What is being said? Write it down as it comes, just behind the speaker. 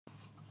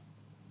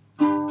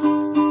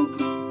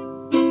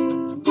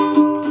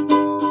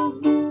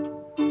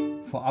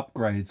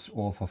upgrades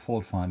or for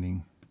fault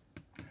finding,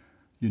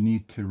 you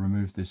need to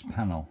remove this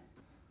panel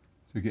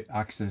to get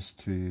access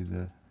to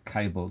the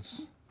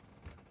cables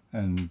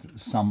and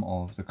some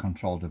of the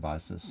control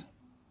devices.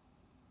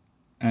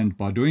 And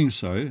by doing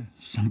so,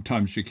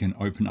 sometimes you can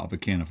open up a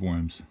can of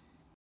worms.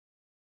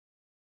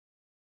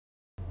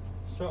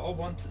 So I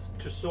wanted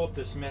to sort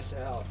this mess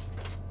out.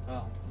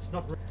 It's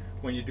not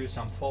when you do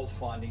some fault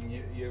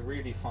finding, you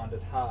really find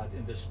it hard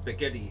in the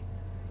spaghetti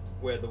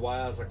where the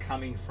wires are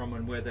coming from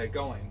and where they're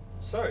going.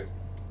 So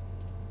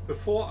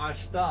before I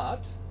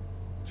start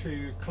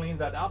to clean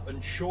that up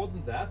and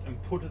shorten that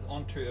and put it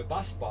onto a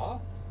bus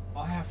bar,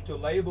 I have to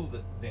label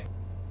them.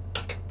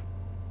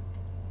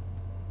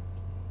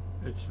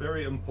 It's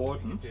very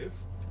important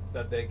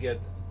that they get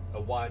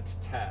a white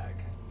tag.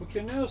 We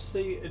can now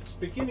see it's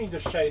beginning to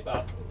shape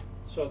up,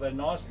 so they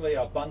nicely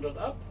are bundled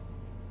up,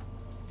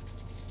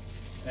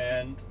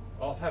 and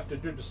I'll have to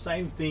do the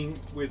same thing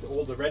with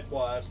all the red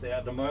wires there.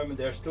 At the moment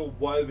they're still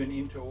woven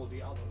into all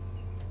the others.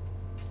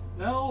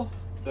 Now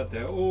that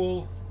they're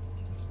all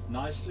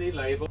nicely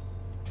labeled,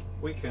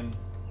 we can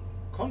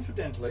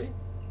confidently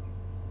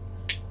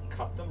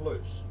cut them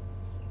loose.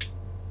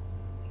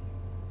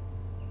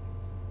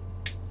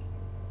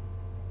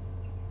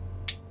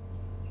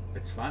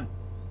 It's fun.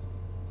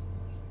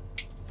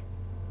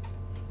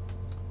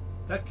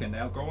 That can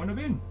now go in a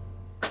bin.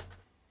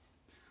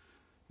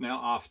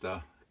 Now,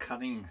 after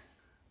cutting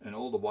and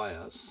all the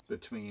wires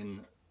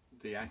between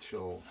the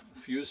actual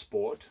fuse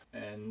board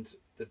and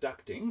the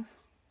ducting,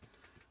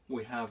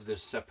 we have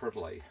this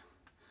separately,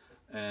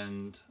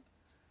 and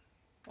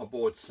I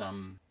bought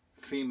some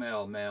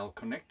female male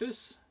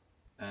connectors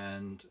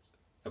and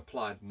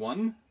applied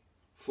one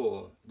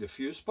for the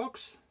fuse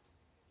box,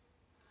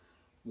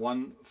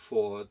 one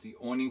for the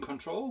awning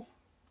control,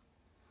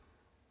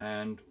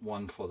 and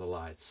one for the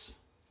lights.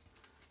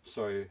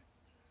 So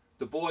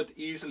the board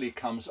easily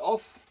comes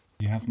off.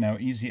 You have now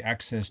easy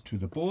access to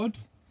the board,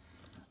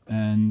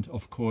 and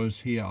of course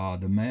here are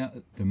the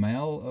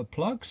male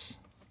plugs.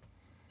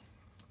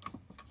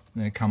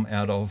 They come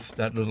out of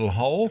that little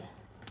hole,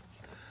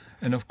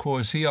 and of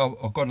course here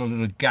I've got a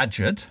little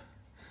gadget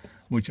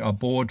which I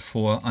bought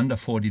for under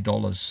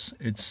 $40.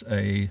 It's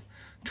a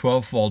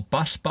 12-volt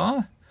bus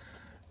bar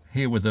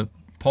here with a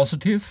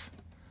positive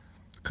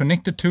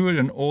connected to it,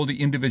 and all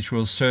the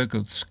individual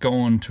circuits go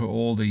on to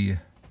all the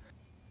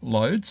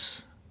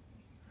loads,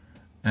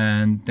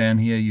 and down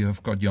here you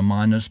have got your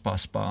minus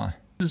bus bar.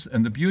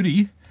 And the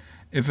beauty,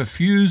 if a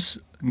fuse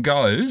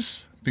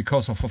goes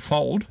because of a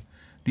fault,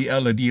 the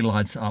LED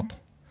lights up.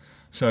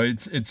 So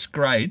it's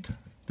great.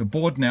 The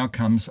board now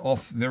comes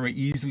off very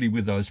easily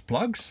with those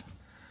plugs,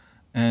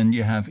 and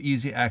you have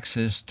easy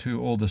access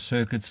to all the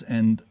circuits,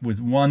 and with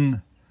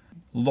one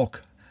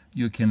look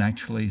you can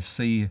actually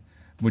see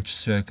which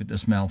circuit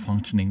is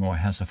malfunctioning or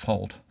has a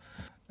fault.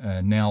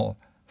 Now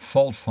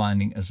fault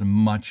finding is a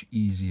much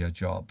easier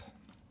job.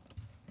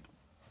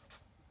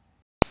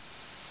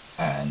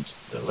 And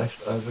the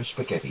leftover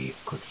spaghetti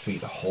could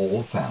feed a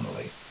whole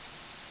family.